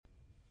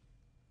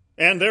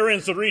And there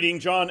ends the reading,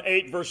 John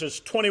 8, verses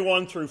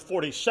 21 through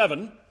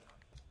 47.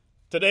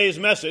 Today's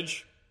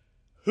message,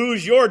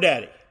 who's your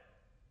daddy?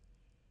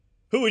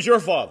 Who is your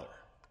father?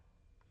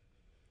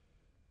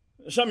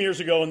 Some years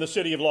ago in the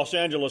city of Los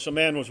Angeles, a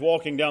man was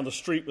walking down the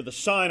street with a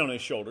sign on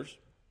his shoulders,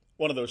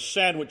 one of those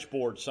sandwich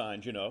board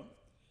signs, you know.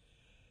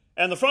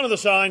 And the front of the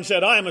sign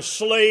said, "I am a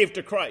slave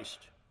to Christ."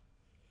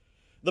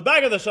 The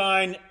back of the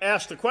sign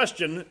asked the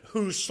question,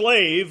 whose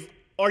slave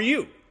are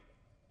you?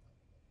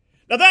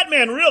 Now that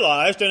man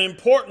realized an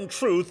important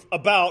truth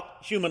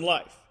about human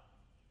life.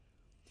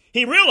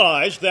 He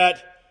realized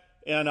that,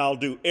 and I'll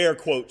do air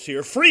quotes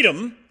here,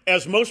 freedom,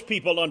 as most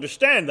people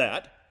understand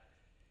that,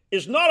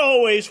 is not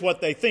always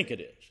what they think it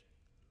is.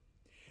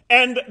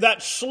 And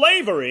that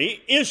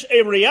slavery is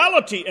a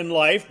reality in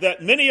life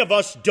that many of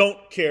us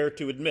don't care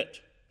to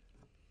admit.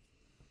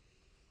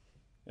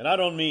 And I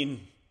don't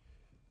mean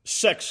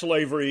sex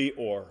slavery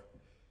or,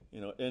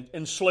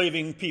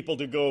 enslaving people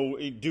to go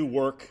do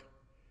work.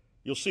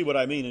 You'll see what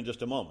I mean in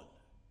just a moment.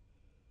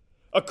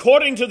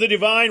 According to the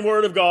divine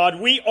word of God,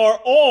 we are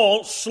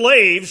all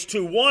slaves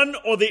to one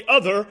or the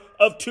other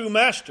of two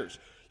masters.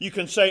 You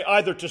can say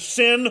either to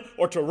sin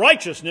or to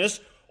righteousness,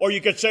 or you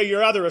could say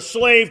you're either a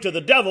slave to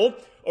the devil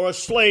or a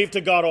slave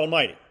to God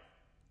Almighty.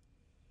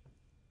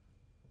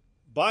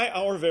 By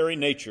our very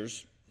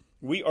natures,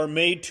 we are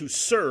made to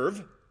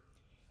serve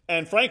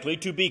and, frankly,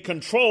 to be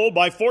controlled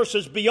by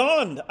forces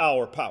beyond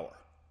our power.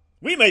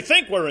 We may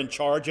think we're in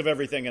charge of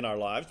everything in our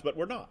lives, but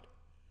we're not.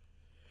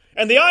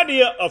 And the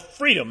idea of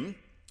freedom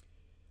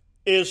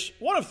is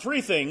one of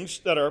three things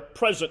that are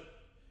present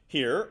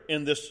here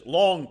in this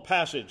long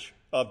passage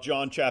of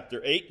John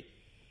chapter 8.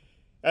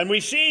 And we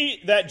see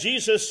that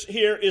Jesus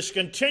here is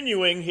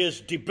continuing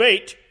his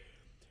debate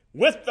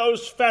with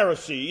those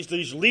Pharisees,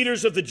 these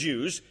leaders of the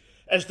Jews,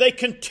 as they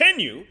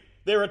continue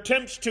their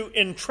attempts to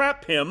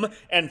entrap him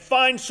and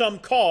find some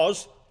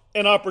cause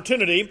and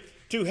opportunity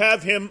to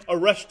have him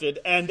arrested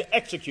and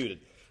executed.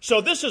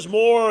 So this is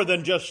more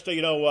than just,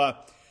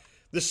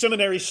 the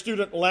seminary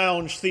student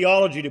lounge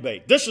theology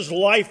debate. This is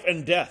life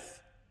and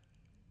death.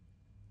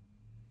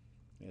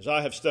 As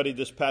I have studied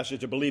this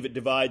passage, I believe it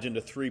divides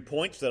into 3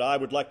 points that I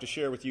would like to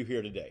share with you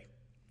here today.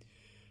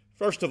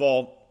 First of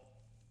all,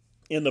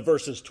 in the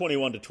verses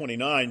 21 to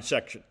 29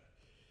 section,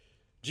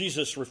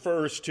 Jesus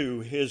refers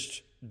to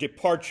his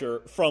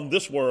departure from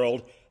this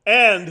world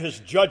and his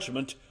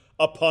judgment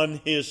upon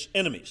his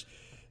enemies.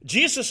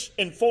 Jesus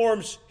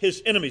informs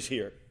his enemies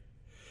here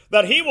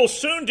that he will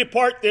soon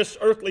depart this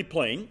earthly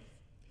plane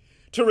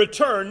to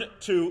return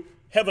to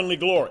heavenly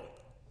glory.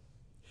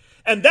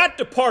 And that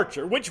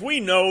departure, which we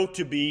know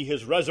to be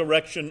his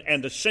resurrection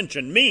and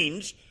ascension,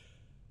 means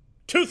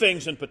two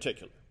things in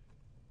particular.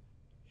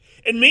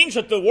 It means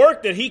that the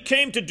work that he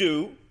came to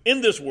do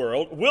in this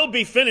world will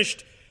be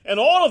finished, and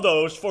all of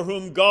those for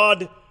whom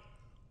God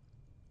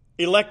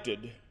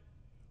elected,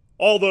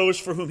 all those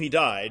for whom he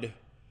died,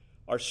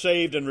 are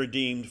saved and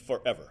redeemed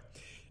forever.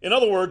 In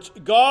other words,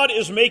 God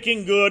is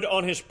making good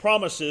on his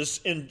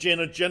promises in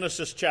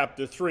Genesis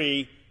chapter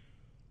 3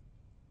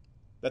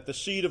 that the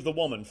seed of the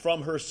woman,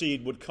 from her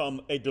seed would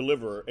come a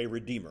deliverer, a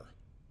redeemer.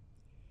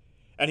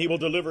 And he will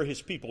deliver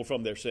his people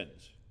from their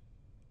sins.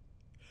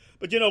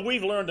 But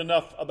we've learned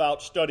enough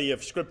about study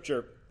of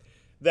Scripture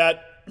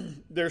that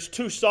there's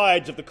two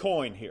sides of the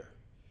coin here.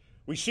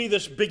 We see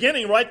this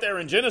beginning right there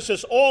in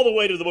Genesis all the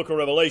way to the book of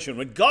Revelation.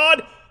 When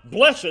God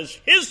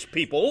blesses his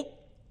people,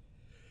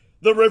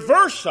 the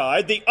reverse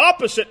side, the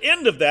opposite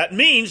end of that,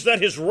 means that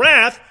his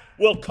wrath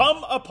will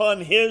come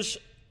upon his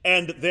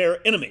and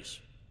their enemies.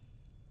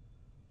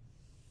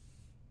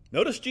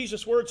 Notice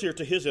Jesus' words here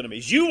to his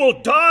enemies. You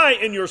will die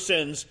in your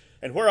sins,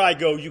 and where I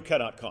go, you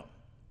cannot come.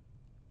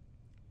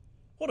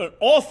 What an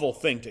awful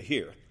thing to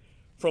hear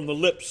from the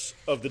lips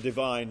of the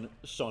divine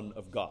Son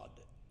of God.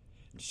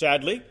 And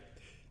sadly,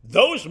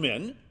 those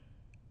men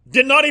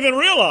did not even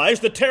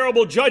realize the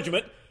terrible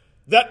judgment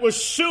that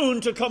was soon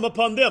to come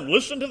upon them.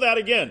 Listen to that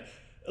again.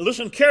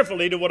 Listen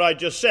carefully to what I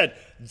just said.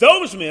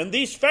 Those men,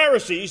 these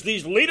Pharisees,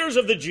 these leaders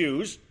of the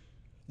Jews,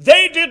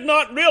 they did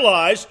not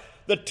realize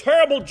the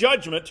terrible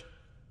judgment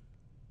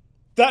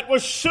that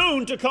was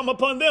soon to come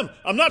upon them.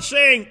 I'm not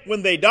saying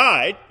when they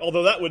died,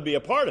 although that would be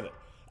a part of it.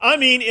 I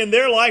mean in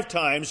their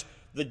lifetimes,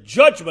 the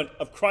judgment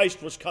of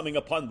Christ was coming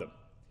upon them.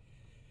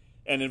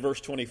 And in verse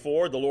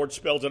 24, the Lord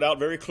spells it out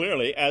very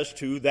clearly as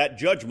to that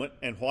judgment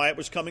and why it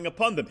was coming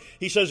upon them.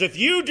 He says, if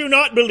you do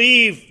not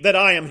believe that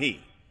I am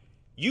he,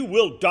 you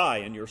will die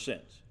in your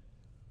sins.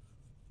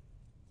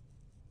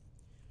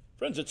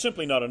 Friends, it's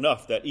simply not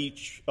enough that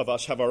each of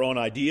us have our own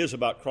ideas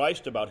about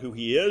Christ, about who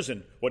he is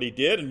and what he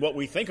did and what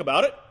we think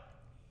about it.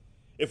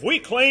 If we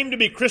claim to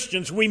be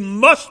Christians, we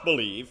must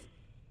believe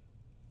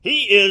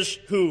he is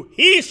who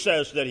he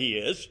says that he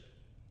is.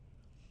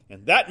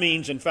 And that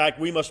means, in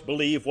fact, we must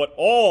believe what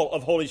all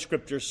of Holy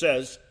Scripture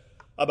says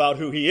about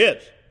who he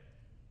is.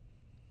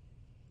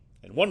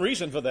 And one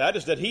reason for that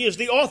is that he is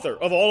the author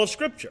of all of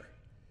Scripture.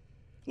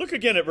 Look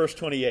again at verse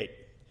 28.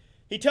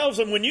 He tells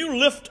them, when you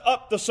lift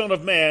up the Son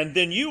of Man,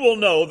 then you will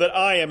know that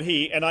I am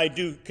he, and I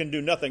can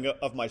do nothing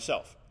of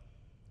myself.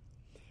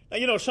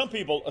 Now, some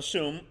people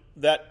assume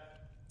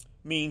that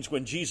means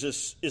when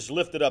Jesus is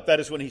lifted up, that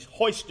is when he's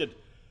hoisted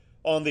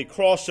on the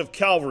cross of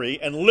Calvary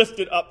and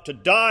lifted up to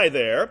die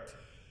there,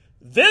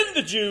 then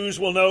the Jews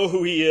will know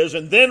who he is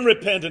and then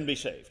repent and be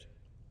saved.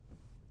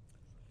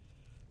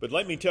 But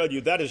let me tell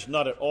you, that is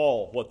not at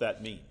all what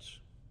that means.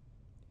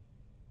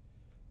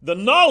 The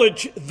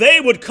knowledge they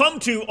would come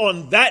to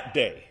on that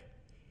day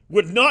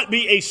would not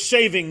be a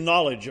saving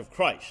knowledge of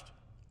Christ.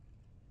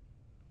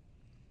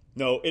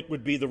 No, it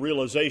would be the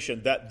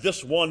realization that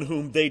this one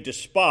whom they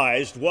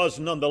despised was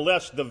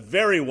nonetheless the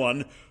very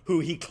one who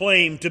he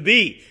claimed to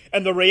be.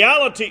 And the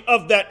reality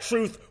of that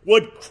truth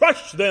would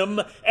crush them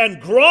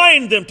and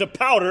grind them to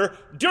powder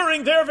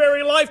during their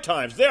very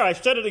lifetimes. There, I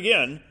said it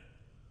again,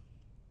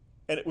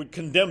 and it would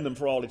condemn them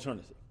for all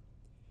eternity.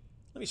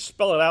 Let me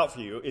spell it out for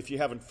you if you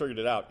haven't figured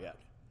it out yet.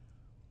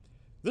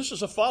 This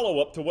is a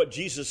follow-up to what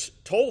Jesus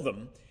told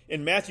them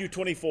in Matthew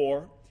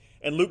 24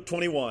 and Luke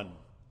 21.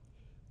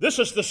 This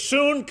is the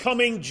soon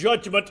coming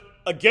judgment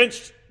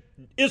against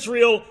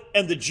Israel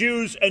and the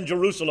Jews and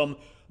Jerusalem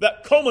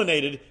that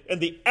culminated in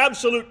the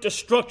absolute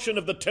destruction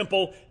of the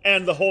temple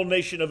and the whole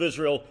nation of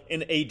Israel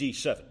in AD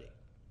 70.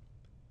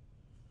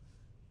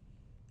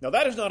 Now,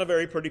 that is not a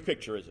very pretty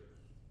picture, is it?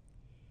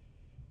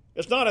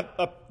 It's not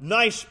a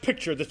nice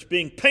picture that's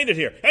being painted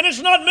here. And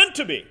it's not meant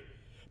to be,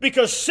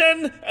 because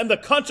sin and the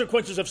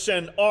consequences of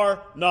sin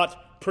are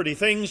not pretty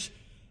things.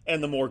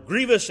 And the more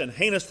grievous and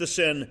heinous the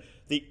sin,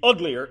 the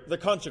uglier the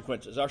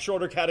consequences. Our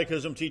shorter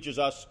catechism teaches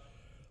us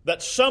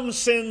that some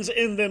sins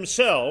in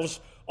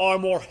themselves are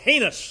more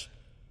heinous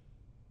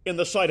in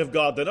the sight of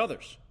God than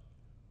others.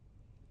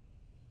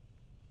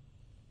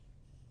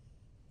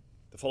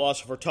 The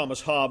philosopher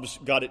Thomas Hobbes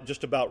got it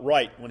just about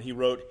right when he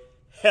wrote,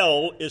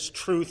 "Hell is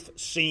truth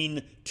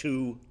seen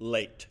too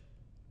late."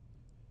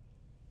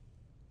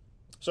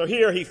 So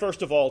here he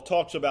first of all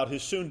talks about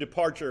his soon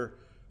departure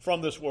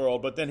from this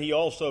world, but then he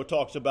also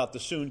talks about the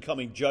soon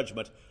coming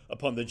judgment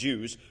upon the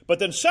Jews. But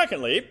then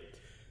secondly,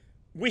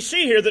 we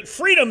see here that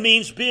freedom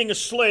means being a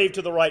slave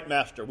to the right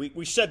master.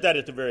 We said that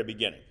at the very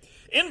beginning.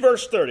 In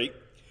verse 30,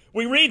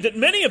 we read that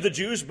many of the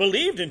Jews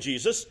believed in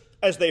Jesus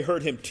as they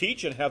heard him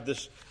teach and have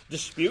this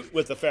dispute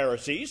with the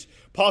Pharisees.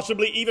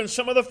 Possibly even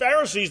some of the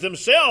Pharisees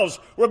themselves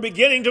were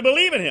beginning to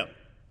believe in him.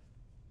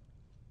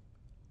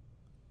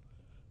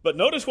 But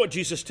notice what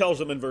Jesus tells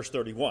them in verse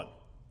 31.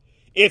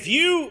 If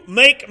you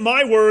make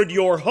my word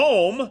your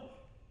home,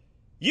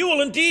 you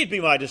will indeed be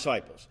my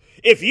disciples.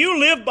 If you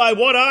live by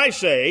what I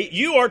say,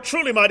 you are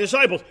truly my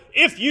disciples.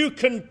 If you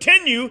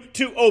continue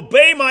to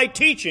obey my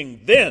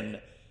teaching,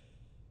 then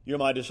you're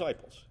my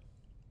disciples.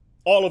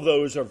 All of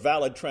those are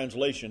valid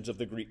translations of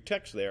the Greek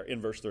text there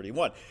in verse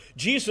 31.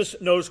 Jesus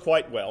knows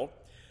quite well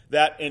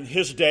that in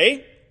his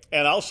day,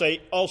 and I'll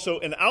say also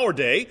in our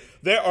day,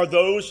 there are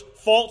those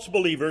false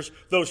believers,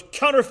 those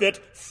counterfeit,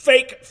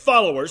 fake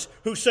followers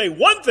who say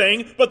one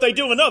thing, but they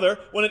do another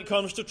when it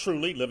comes to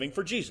truly living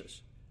for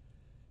Jesus.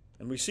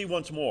 And we see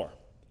once more,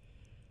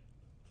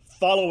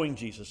 following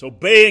Jesus,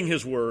 obeying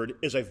his word,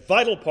 is a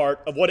vital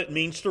part of what it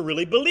means to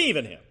really believe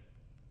in him.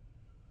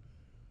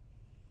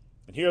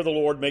 And here the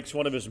Lord makes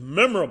one of his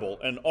memorable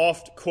and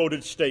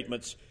oft-quoted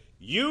statements,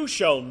 "You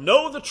shall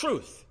know the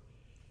truth,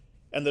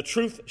 and the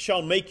truth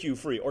shall make you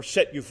free," or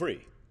set you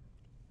free.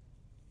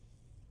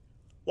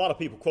 A lot of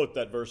people quote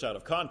that verse out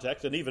of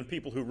context, and even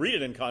people who read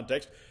it in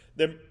context,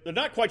 they're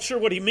not quite sure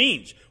what he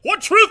means.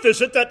 What truth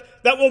is it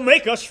that will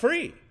make us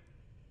free?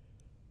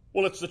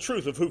 Well, it's the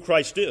truth of who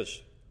Christ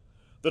is,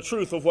 the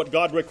truth of what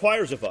God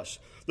requires of us,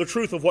 the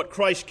truth of what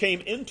Christ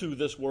came into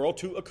this world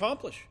to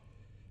accomplish.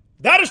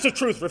 That is the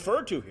truth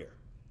referred to here.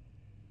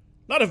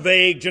 Not a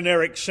vague,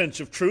 generic sense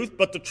of truth,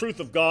 but the truth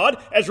of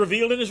God as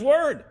revealed in his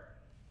word.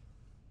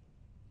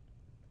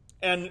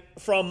 And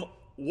from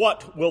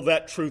what will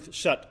that truth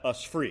set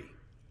us free?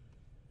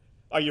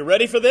 Are you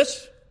ready for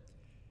this?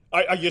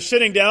 Are you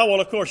sitting down?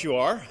 Well, of course you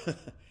are.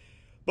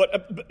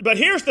 But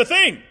here's the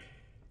thing.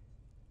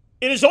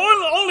 It is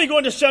only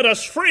going to set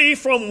us free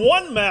from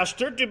one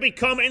master to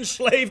become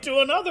enslaved to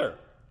another.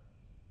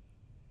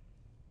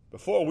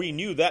 Before we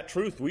knew that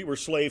truth, we were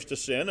slaves to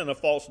sin and a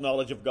false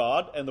knowledge of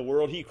God and the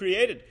world he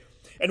created.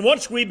 And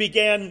once we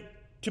began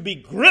to be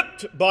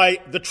gripped by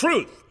the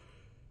truth,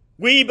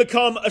 we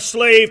become a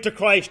slave to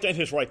Christ and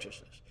his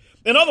righteousness.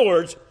 In other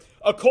words,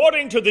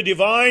 according to the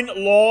divine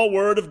law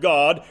word of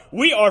God,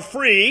 we are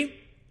free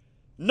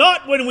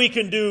not when we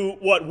can do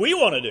what we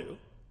want to do.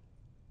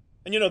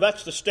 And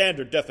that's the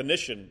standard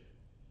definition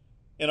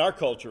in our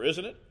culture,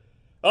 isn't it?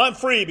 I'm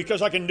free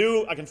because I can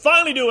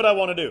finally do what I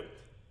want to do.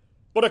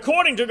 But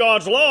according to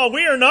God's law,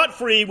 we are not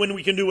free when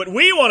we can do what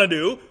we want to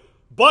do,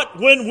 but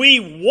when we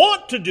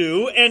want to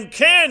do and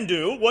can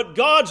do what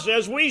God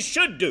says we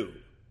should do.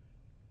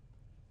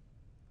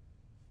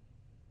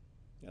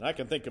 And I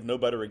can think of no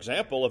better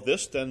example of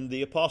this than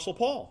the Apostle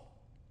Paul.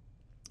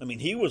 I mean,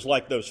 he was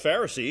like those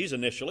Pharisees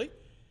initially.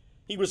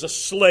 He was a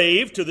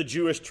slave to the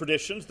Jewish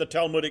traditions, the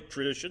Talmudic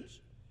traditions.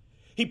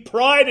 He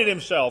prided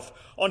himself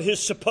on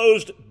his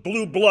supposed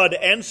blue blood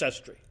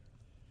ancestry.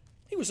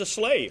 He was a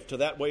slave to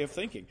that way of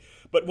thinking.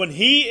 But when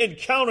he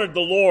encountered the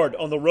Lord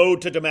on the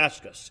road to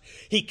Damascus,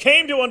 he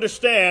came to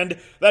understand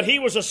that he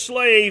was a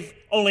slave,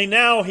 only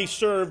now he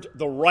served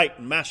the right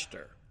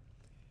master.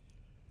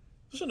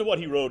 Listen to what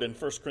he wrote in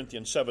 1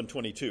 Corinthians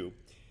 7:22.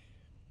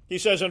 He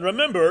says, "And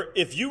remember,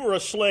 if you were a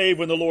slave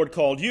when the Lord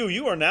called you,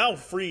 you are now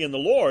free in the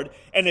Lord.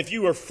 And if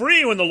you were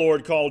free when the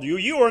Lord called you,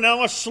 you are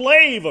now a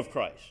slave of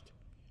Christ."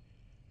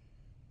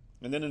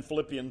 And then in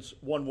Philippians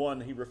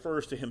 1:1, he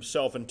refers to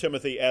himself and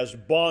Timothy as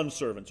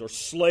bondservants or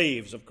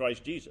slaves of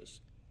Christ Jesus.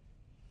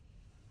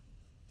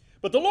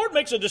 But the Lord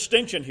makes a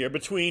distinction here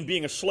between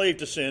being a slave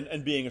to sin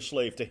and being a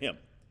slave to him.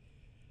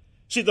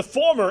 See, the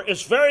former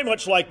is very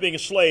much like being a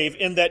slave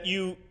in that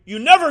you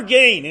never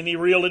gain any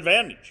real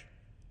advantage.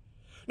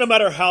 No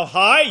matter how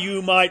high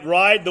you might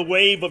ride the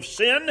wave of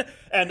sin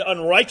and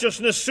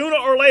unrighteousness, sooner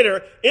or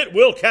later it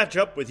will catch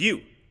up with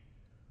you.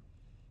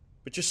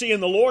 But you see, in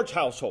the Lord's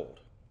household,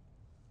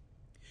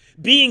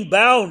 being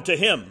bound to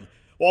him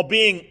while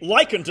being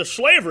likened to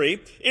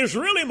slavery is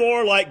really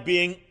more like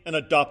being an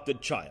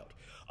adopted child.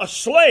 A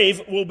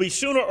slave will be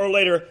sooner or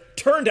later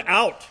turned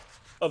out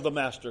of the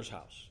master's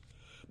house.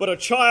 But a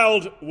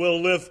child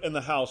will live in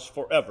the house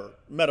forever,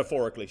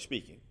 metaphorically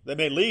speaking. They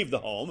may leave the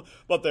home,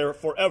 but they're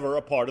forever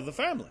a part of the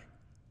family.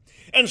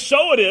 And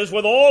so it is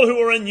with all who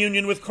are in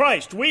union with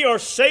Christ. We are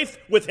safe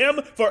with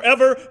him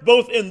forever,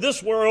 both in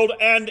this world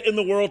and in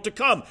the world to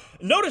come.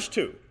 Notice,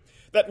 too,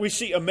 that we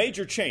see a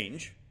major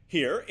change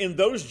here in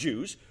those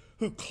Jews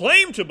who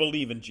claim to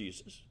believe in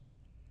Jesus.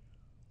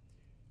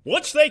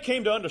 Once they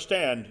came to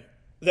understand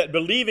that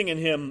believing in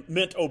him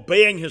meant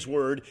obeying his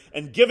word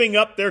and giving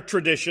up their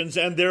traditions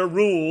and their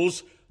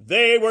rules,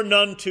 they were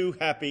none too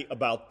happy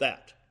about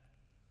that.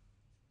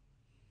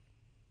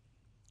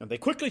 And they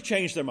quickly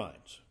changed their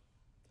minds.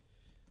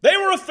 They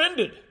were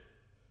offended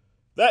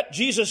that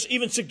Jesus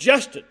even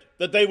suggested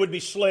that they would be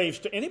slaves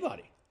to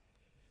anybody.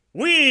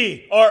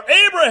 "We are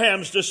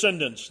Abraham's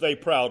descendants," they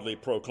proudly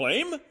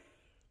proclaim.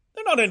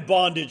 They're not in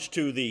bondage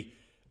to the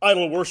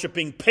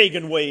idol-worshiping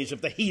pagan ways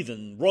of the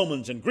heathen,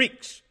 Romans, and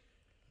Greeks.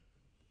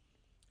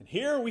 And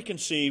here we can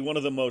see one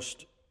of the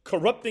most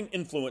corrupting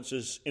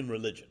influences in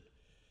religion.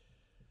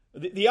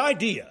 The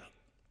idea,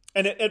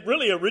 and it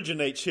really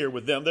originates here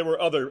with them. There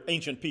were other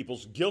ancient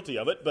peoples guilty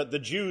of it, but the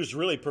Jews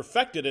really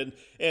perfected it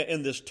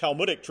in this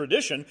Talmudic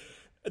tradition,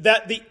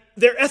 that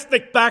their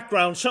ethnic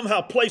background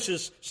somehow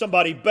places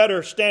somebody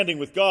better standing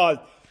with God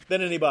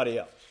than anybody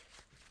else.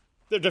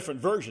 There are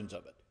different versions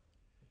of it.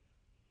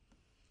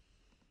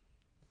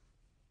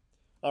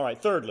 All right,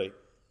 thirdly,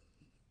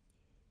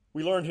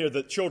 we learn here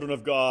that children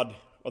of God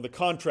are the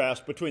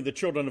contrast between the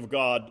children of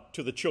God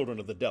to the children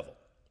of the devil.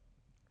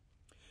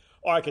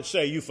 Or I could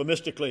say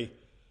euphemistically,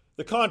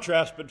 the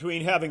contrast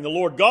between having the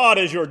Lord God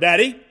as your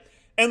daddy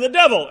and the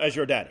devil as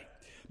your daddy.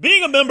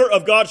 Being a member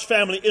of God's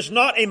family is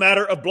not a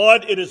matter of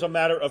blood. It is a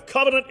matter of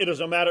covenant. It is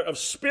a matter of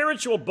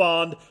spiritual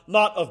bond,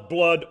 not of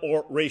blood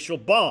or racial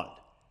bond.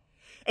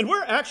 And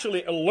we're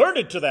actually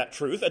alerted to that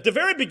truth at the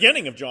very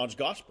beginning of John's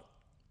gospel.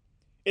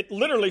 It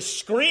literally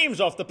screams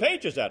off the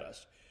pages at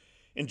us.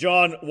 In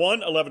John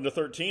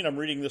 1:11-13, I'm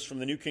reading this from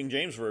the New King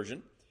James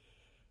Version.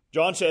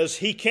 John says,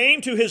 "He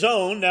came to his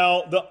own."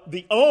 Now,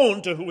 the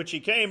own to which he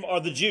came are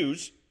the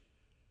Jews,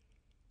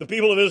 the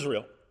people of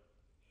Israel.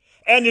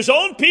 "And his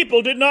own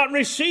people did not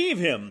receive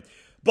him,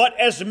 but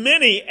as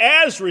many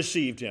as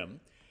received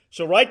him."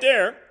 So right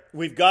there,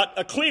 we've got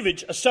a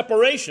cleavage, a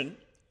separation.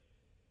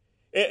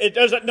 It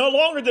does no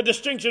longer the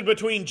distinction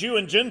between Jew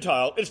and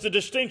Gentile. It's the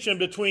distinction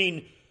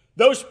between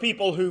those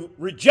people who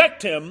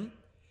reject him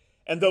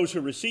and those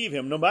who receive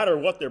him, no matter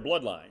what their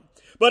bloodline.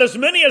 "But as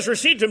many as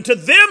received him, to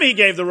them he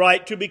gave the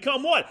right to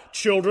become" what?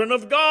 Children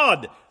of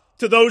God,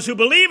 to those who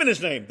believe in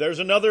his name. There's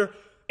another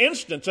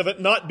instance of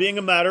it not being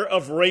a matter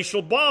of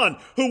racial bond.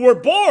 "Who were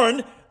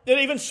born," it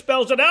even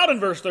spells it out in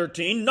verse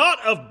 13, "not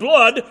of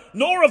blood,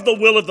 nor of the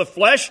will of the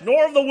flesh,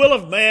 nor of the will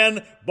of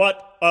man,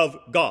 but of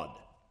God."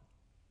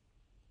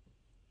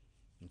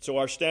 And so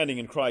our standing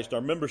in Christ,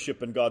 our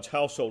membership in God's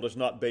household is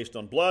not based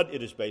on blood,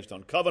 it is based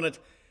on covenant.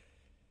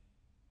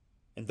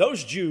 And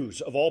those Jews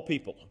of all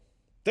people,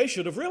 they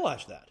should have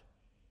realized that.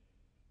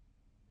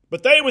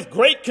 But they, with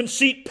great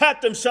conceit,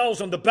 pat themselves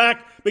on the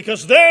back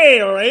because they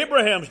are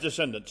Abraham's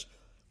descendants.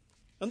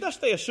 And thus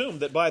they assumed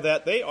that by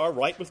that they are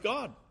right with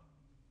God.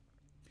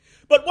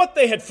 But what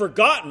they had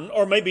forgotten,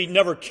 or maybe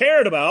never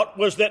cared about,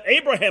 was that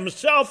Abraham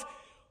himself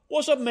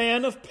was a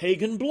man of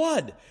pagan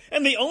blood.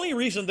 And the only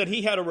reason that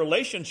he had a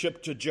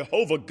relationship to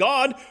Jehovah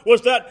God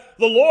was that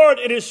the Lord,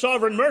 in his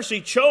sovereign mercy,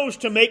 chose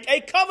to make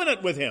a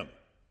covenant with him.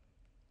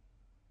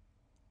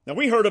 Now,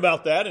 we heard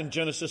about that in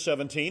Genesis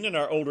 17 in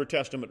our Older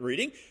Testament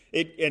reading.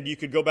 And you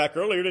could go back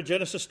earlier to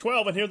Genesis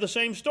 12 and hear the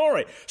same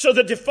story. So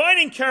the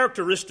defining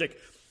characteristic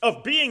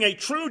of being a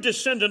true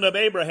descendant of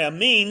Abraham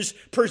means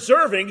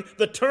preserving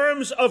the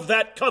terms of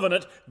that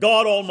covenant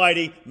God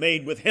Almighty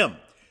made with him.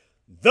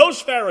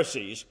 Those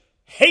Pharisees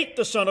hate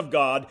the Son of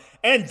God,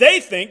 and they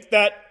think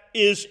that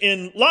is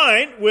in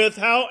line with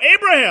how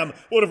Abraham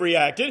would have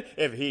reacted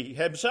if he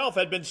himself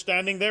had been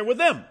standing there with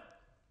them.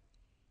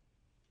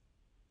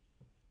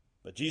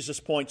 But Jesus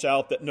points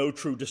out that no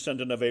true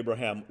descendant of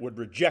Abraham would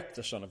reject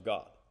the Son of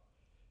God.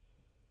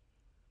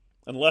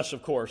 Unless,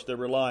 of course, they're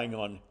relying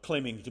on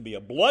claiming to be a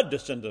blood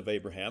descendant of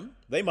Abraham.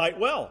 They might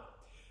well.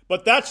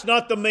 But that's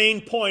not the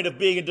main point of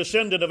being a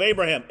descendant of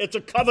Abraham. It's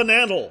a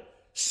covenantal,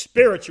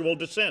 spiritual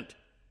descent.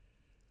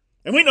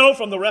 And we know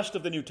from the rest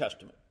of the New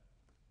Testament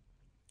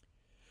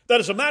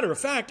that, as a matter of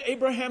fact,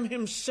 Abraham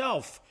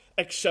himself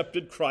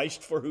accepted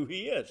Christ for who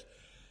he is.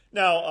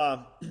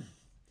 Now,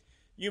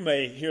 you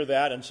may hear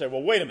that and say,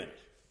 well, wait a minute.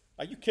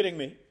 Are you kidding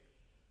me?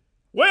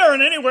 Where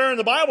and anywhere in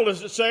the Bible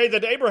does it say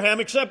that Abraham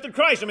accepted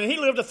Christ? I mean, he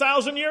lived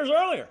 1,000 years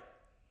earlier.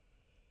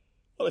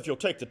 Well, if you'll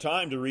take the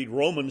time to read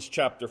Romans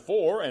chapter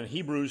 4 and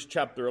Hebrews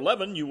chapter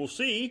 11, you will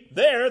see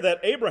there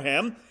that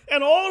Abraham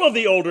and all of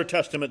the Older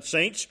Testament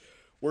saints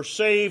were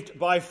saved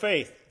by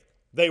faith.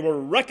 They were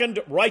reckoned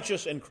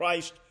righteous in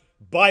Christ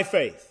by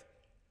faith.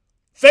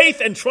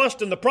 Faith and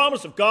trust in the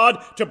promise of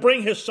God to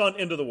bring his Son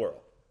into the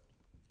world.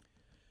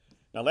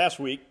 Now, last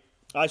week,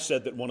 I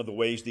said that one of the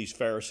ways these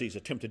Pharisees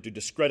attempted to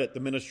discredit the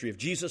ministry of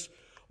Jesus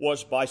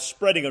was by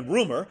spreading a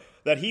rumor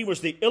that he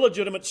was the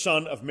illegitimate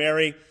son of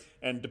Mary,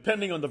 and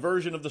depending on the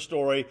version of the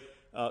story,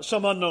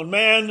 some unknown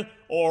man,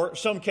 or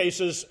some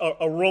cases,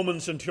 a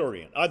Roman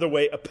centurion. Either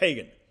way, a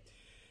pagan.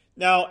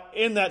 Now,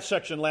 in that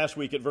section last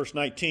week at verse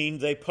 19,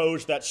 they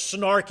posed that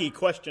snarky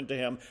question to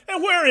him,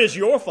 and where is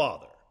your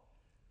father?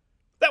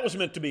 That was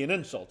meant to be an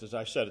insult, as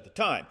I said at the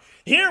time.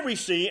 Here we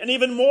see an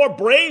even more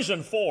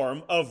brazen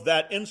form of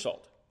that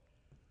insult.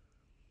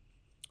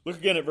 Look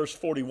again at verse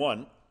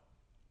 41.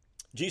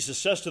 Jesus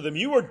says to them,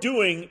 you are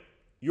doing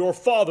your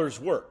father's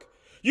work.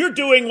 You're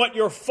doing what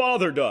your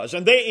father does.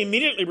 And they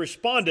immediately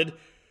responded,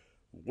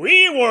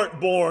 we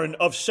weren't born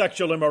of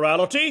sexual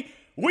immorality.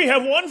 We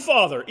have one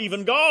father,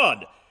 even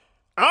God.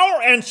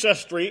 Our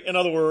ancestry, in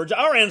other words,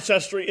 our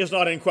ancestry is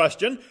not in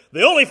question.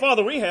 The only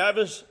father we have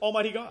is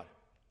Almighty God.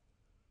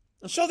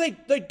 And so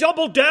they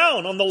double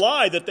down on the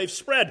lie that they've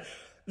spread,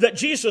 that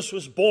Jesus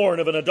was born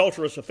of an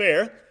adulterous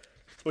affair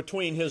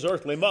between his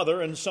earthly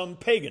mother and some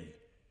pagan.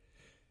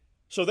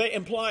 So they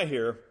imply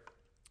here,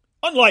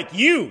 unlike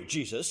you,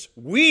 Jesus,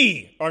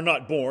 we are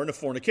not born of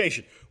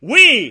fornication.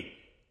 We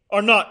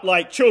are not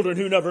like children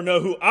who never know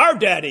who our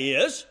daddy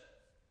is.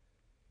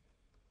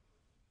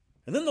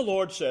 And then the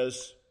Lord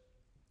says,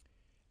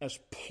 as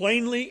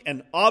plainly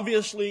and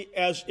obviously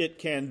as it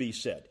can be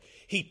said,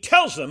 he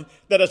tells them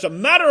that as a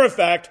matter of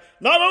fact,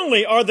 not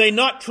only are they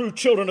not true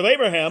children of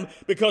Abraham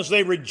because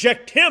they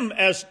reject him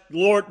as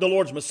the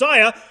Lord's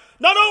Messiah,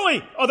 not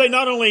only are they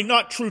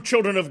not true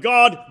children of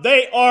God,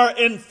 they are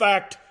in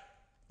fact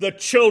the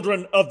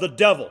children of the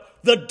devil.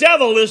 The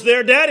devil is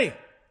their daddy.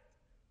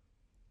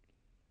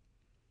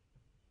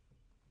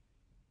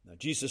 Now,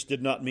 Jesus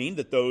did not mean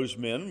that those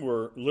men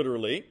were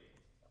literally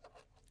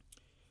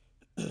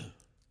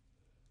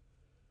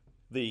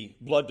the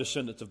blood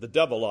descendants of the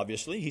devil,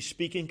 obviously. He's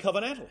speaking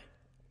covenantally.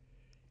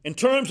 In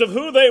terms of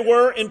who they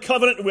were in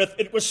covenant with,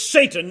 it was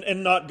Satan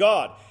and not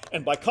God.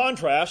 And by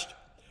contrast,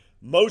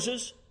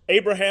 Moses,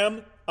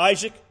 Abraham,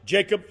 Isaac,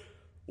 Jacob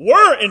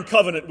were in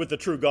covenant with the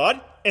true God,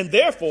 and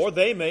therefore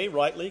they may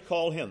rightly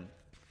call him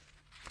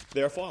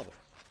their father.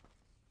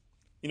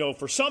 You know,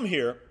 for some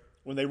here,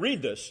 when they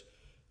read this,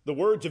 the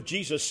words of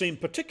Jesus seem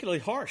particularly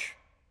harsh.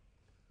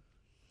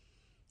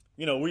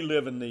 You know, we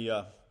live in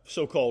the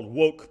so-called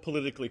woke,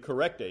 politically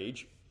correct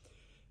age,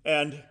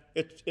 and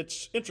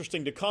it's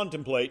interesting to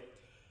contemplate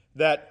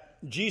that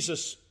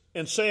Jesus,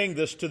 in saying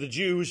this to the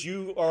Jews,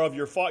 you are of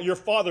your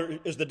father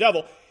is the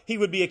devil, he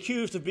would be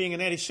accused of being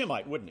an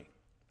anti-Semite, wouldn't he?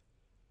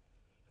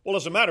 Well,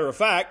 as a matter of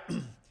fact,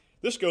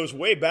 this goes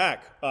way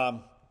back.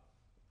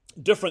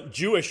 Different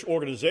Jewish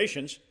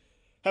organizations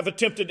have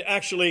attempted to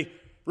actually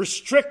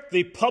restrict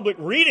the public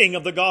reading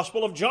of the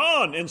Gospel of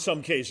John in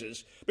some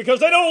cases because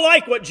they don't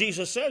like what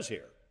Jesus says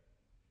here.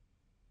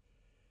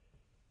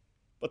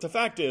 But the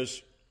fact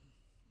is,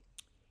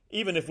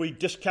 even if we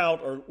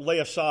discount or lay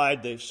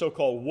aside the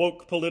so-called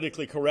woke,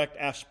 politically correct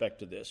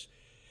aspect of this,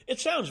 it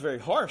sounds very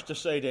harsh to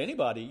say to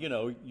anybody, you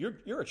know,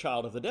 you're a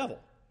child of the devil.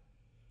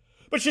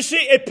 But you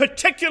see, a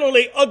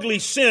particularly ugly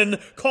sin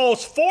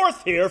calls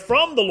forth here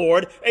from the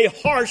Lord a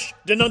harsh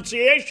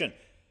denunciation.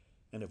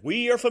 And if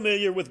we are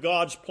familiar with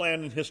God's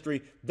plan in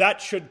history,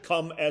 that should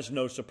come as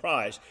no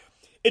surprise.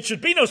 It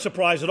should be no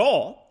surprise at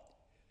all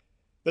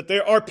that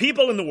there are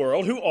people in the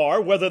world who are,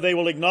 whether they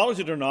will acknowledge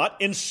it or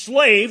not,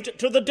 enslaved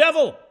to the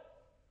devil,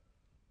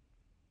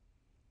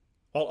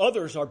 while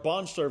others are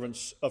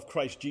bondservants of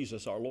Christ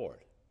Jesus our Lord.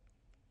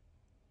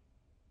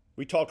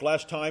 We talked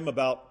last time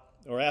about,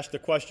 or asked the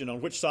question,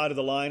 on which side of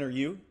the line are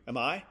you? Am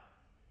I?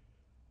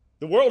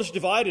 The world is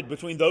divided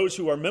between those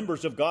who are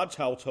members of God's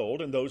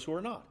household and those who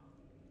are not.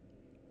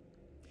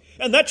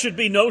 And that should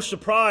be no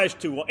surprise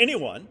to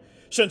anyone,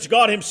 since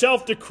God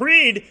himself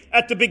decreed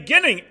at the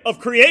beginning of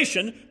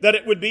creation that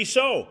it would be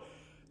so.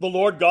 The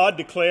Lord God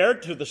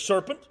declared to the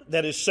serpent,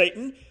 that is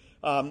Satan,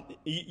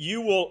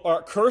 you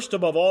are cursed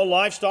above all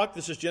livestock.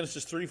 This is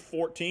Genesis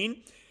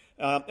 3:14.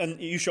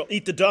 And you shall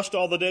eat the dust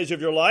all the days of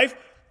your life.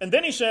 And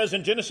then he says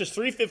in Genesis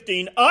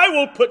 3:15, I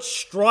will put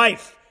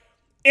strife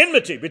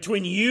enmity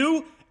between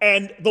you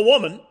and the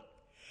woman,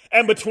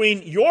 and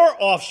between your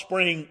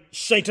offspring,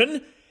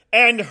 Satan,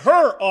 and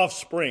her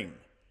offspring,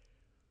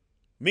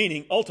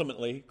 meaning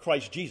ultimately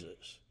Christ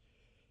Jesus.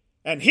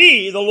 And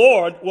he, the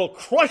Lord, will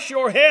crush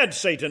your head,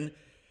 Satan.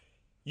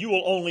 You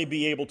will only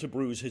be able to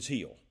bruise his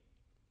heel.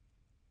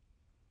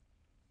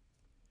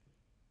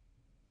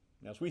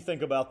 Now, as we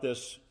think about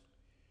this,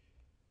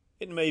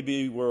 it may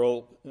be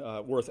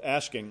worth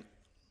asking,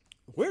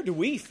 where do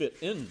we fit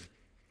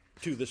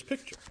into this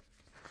picture?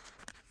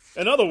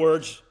 In other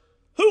words,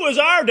 who is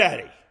our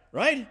daddy,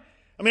 right?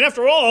 I mean,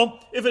 after all,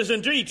 if it's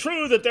indeed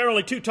true that there are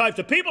only two types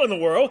of people in the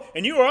world,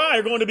 and you or I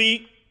are going to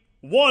be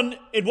one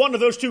in one of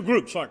those two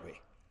groups, aren't we?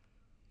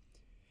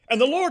 And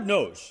the Lord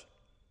knows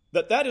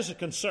that that is a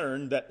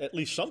concern that at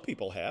least some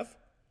people have.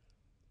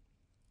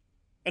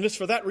 And it's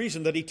for that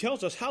reason that he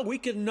tells us how we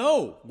can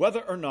know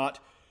whether or not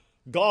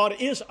God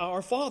is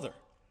our Father.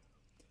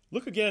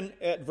 Look again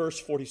at verse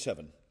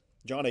 47,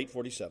 John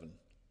 8:47.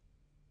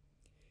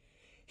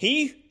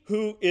 He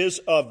who is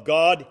of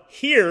God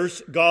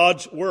hears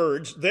God's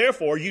words.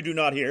 Therefore, you do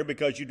not hear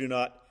because you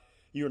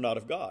are not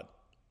of God.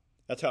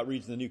 That's how it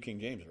reads in the New King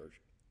James Version.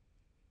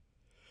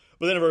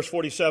 But then in verse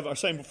 47, or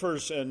same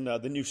verse in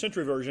the New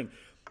Century Version,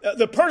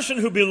 the person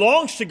who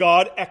belongs to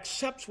God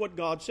accepts what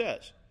God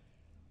says.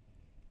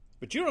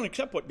 But you don't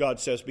accept what God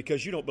says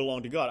because you don't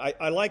belong to God.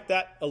 I like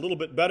that a little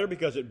bit better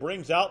because it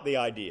brings out the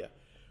idea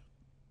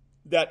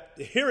that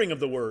the hearing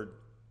of the word,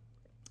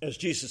 as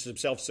Jesus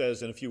himself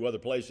says in a few other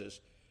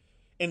places,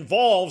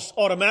 involves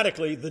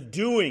automatically the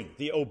doing,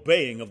 the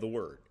obeying of the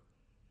word.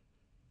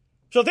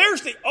 So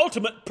there's the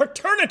ultimate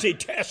paternity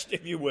test,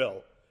 if you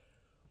will.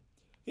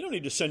 You don't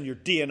need to send your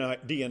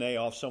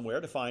DNA off somewhere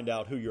to find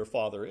out who your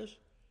father is.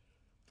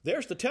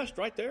 There's the test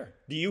right there.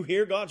 Do you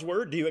hear God's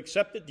word? Do you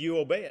accept it? Do you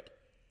obey it?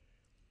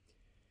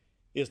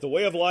 Is the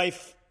way of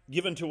life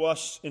given to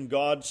us in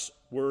God's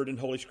word and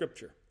Holy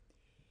Scripture?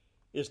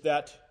 Is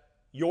that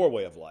your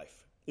way of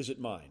life? Is it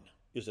mine?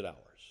 Is it ours?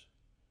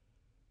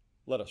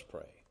 Let us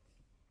pray.